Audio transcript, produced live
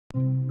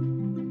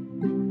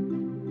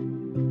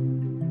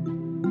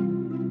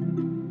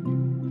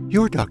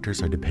Your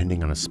doctors are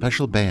depending on a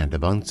special band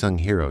of unsung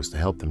heroes to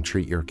help them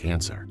treat your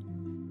cancer.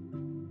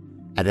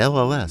 At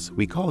LLS,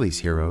 we call these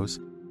heroes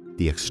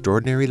the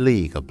Extraordinary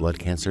League of Blood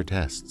Cancer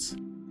Tests.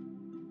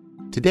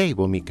 Today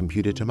we'll meet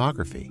computed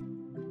tomography,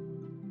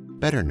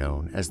 better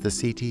known as the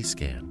CT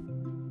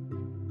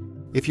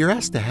scan. If you're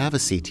asked to have a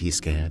CT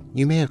scan,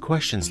 you may have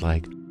questions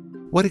like,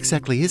 what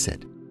exactly is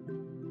it?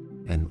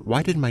 And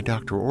why did my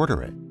doctor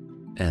order it?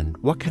 And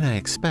what can I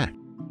expect?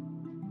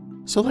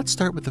 So let's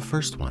start with the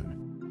first one.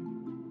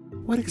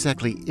 What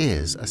exactly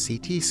is a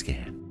CT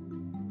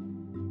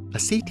scan? A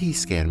CT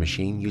scan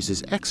machine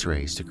uses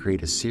X-rays to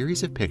create a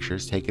series of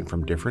pictures taken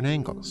from different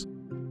angles.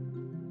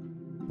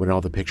 When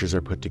all the pictures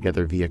are put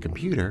together via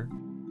computer,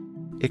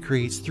 it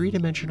creates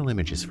three-dimensional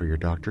images for your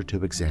doctor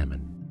to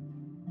examine.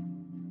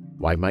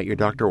 Why might your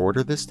doctor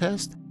order this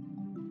test?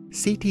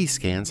 CT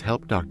scans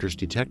help doctors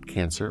detect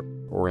cancer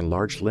or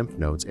enlarged lymph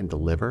nodes in the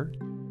liver,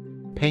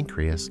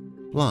 pancreas,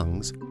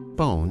 lungs,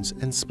 bones,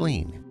 and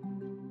spleen.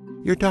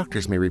 Your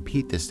doctors may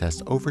repeat this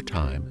test over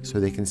time so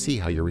they can see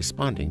how you're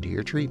responding to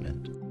your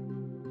treatment.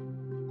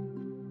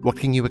 What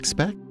can you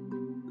expect?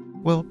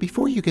 Well,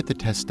 before you get the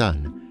test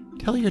done,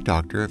 tell your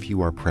doctor if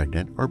you are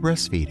pregnant or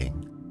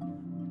breastfeeding.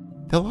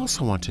 They'll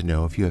also want to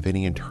know if you have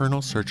any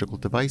internal surgical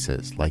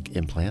devices like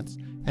implants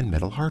and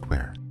metal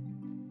hardware.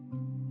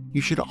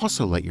 You should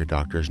also let your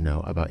doctors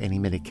know about any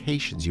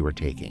medications you are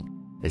taking,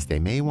 as they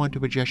may want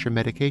to adjust your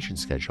medication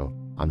schedule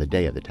on the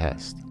day of the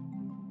test.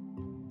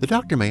 The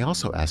doctor may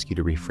also ask you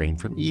to refrain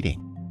from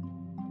eating.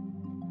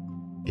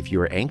 If you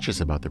are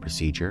anxious about the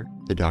procedure,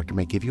 the doctor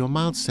may give you a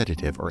mild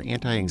sedative or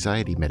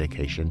anti-anxiety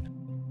medication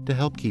to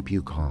help keep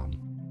you calm.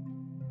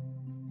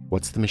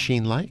 What's the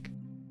machine like?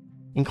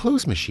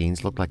 Enclosed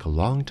machines look like a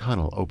long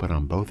tunnel open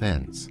on both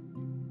ends.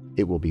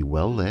 It will be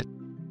well lit,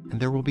 and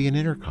there will be an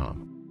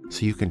intercom,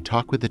 so you can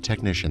talk with the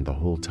technician the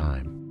whole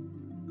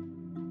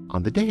time.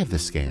 On the day of the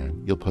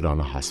scan, you'll put on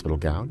a hospital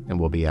gown and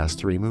will be asked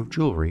to remove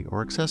jewelry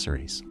or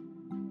accessories.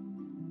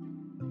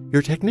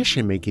 Your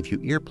technician may give you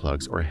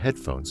earplugs or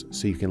headphones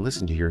so you can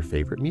listen to your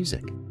favorite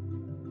music.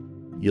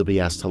 You'll be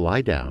asked to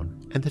lie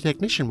down, and the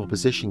technician will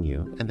position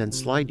you and then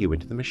slide you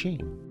into the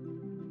machine.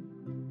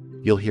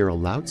 You'll hear a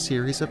loud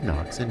series of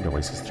knocks and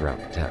noises throughout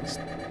the test.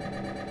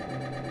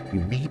 You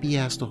may be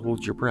asked to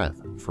hold your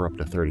breath for up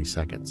to 30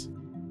 seconds.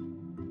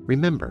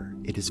 Remember,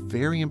 it is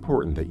very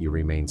important that you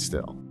remain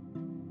still.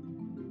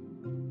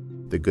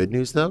 The good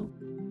news though,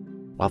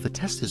 while the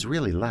test is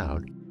really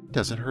loud, it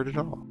doesn't hurt at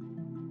all.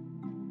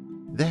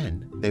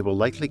 Then, they will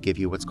likely give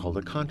you what's called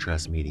a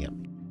contrast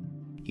medium,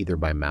 either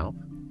by mouth,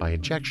 by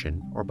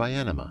injection, or by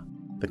enema.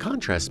 The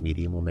contrast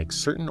medium will make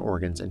certain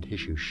organs and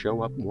tissues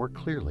show up more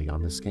clearly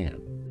on the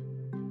scan.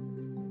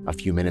 A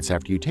few minutes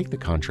after you take the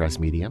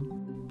contrast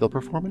medium, they'll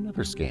perform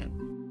another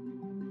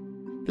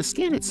scan. The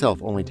scan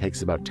itself only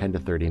takes about 10 to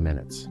 30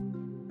 minutes.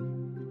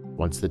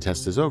 Once the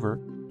test is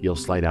over, you'll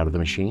slide out of the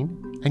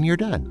machine, and you're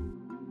done.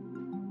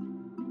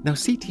 Now,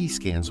 CT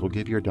scans will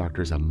give your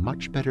doctors a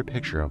much better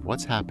picture of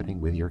what's happening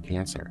with your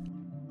cancer,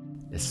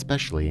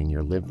 especially in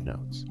your lymph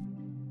nodes.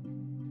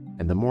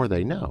 And the more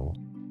they know,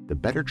 the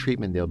better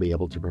treatment they'll be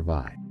able to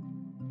provide.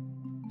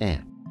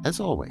 And, as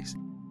always,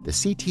 the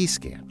CT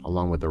scan,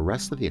 along with the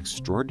rest of the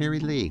Extraordinary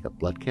League of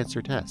Blood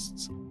Cancer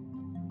Tests,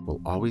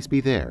 will always be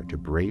there to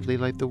bravely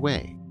light the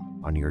way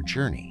on your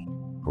journey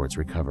towards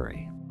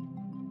recovery.